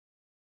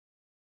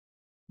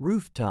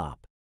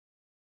Rooftop.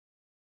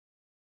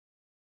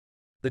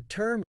 The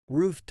term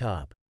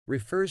rooftop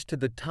refers to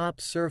the top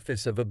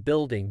surface of a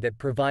building that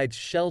provides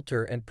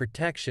shelter and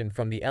protection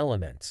from the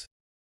elements.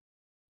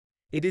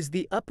 It is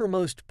the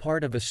uppermost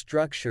part of a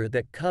structure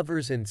that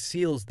covers and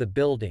seals the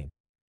building,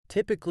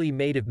 typically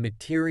made of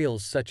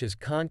materials such as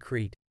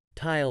concrete,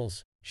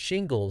 tiles,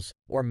 shingles,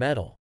 or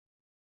metal.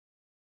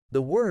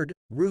 The word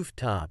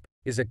rooftop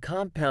is a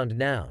compound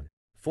noun,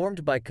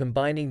 formed by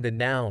combining the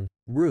noun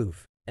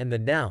roof and the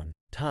noun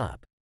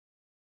top.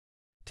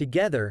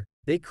 Together,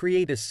 they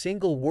create a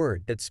single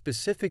word that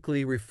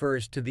specifically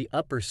refers to the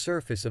upper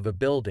surface of a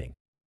building.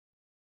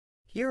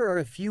 Here are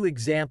a few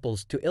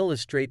examples to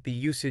illustrate the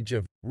usage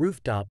of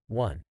rooftop.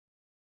 1.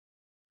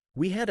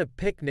 We had a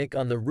picnic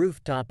on the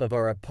rooftop of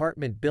our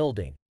apartment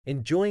building,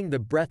 enjoying the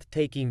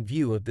breathtaking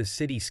view of the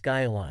city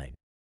skyline.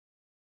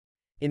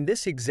 In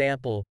this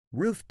example,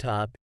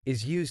 rooftop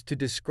is used to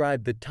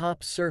describe the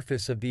top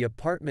surface of the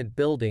apartment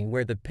building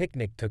where the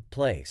picnic took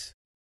place.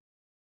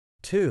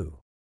 2.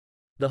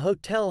 The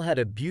hotel had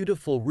a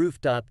beautiful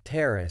rooftop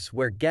terrace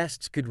where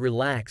guests could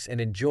relax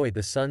and enjoy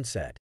the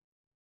sunset.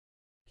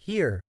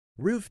 Here,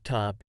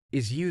 rooftop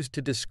is used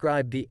to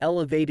describe the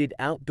elevated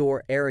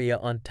outdoor area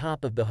on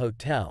top of the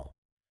hotel,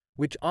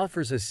 which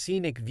offers a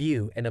scenic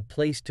view and a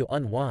place to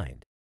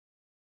unwind.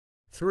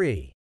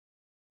 3.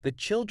 The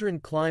children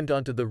climbed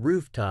onto the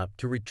rooftop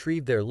to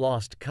retrieve their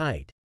lost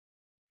kite.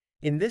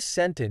 In this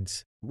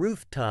sentence,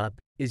 rooftop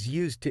is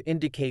used to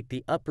indicate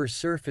the upper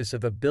surface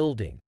of a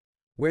building,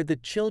 where the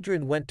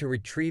children went to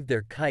retrieve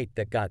their kite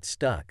that got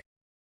stuck.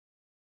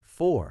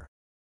 4.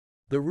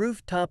 The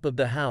rooftop of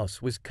the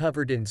house was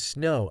covered in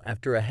snow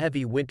after a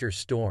heavy winter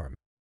storm.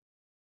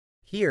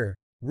 Here,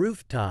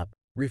 rooftop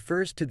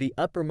refers to the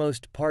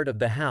uppermost part of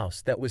the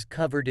house that was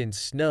covered in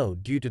snow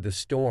due to the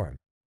storm.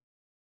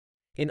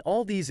 In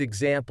all these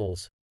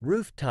examples,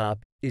 rooftop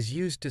is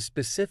used to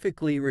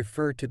specifically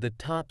refer to the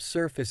top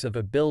surface of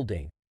a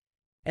building,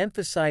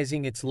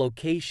 emphasizing its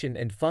location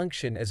and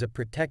function as a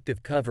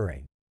protective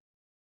covering.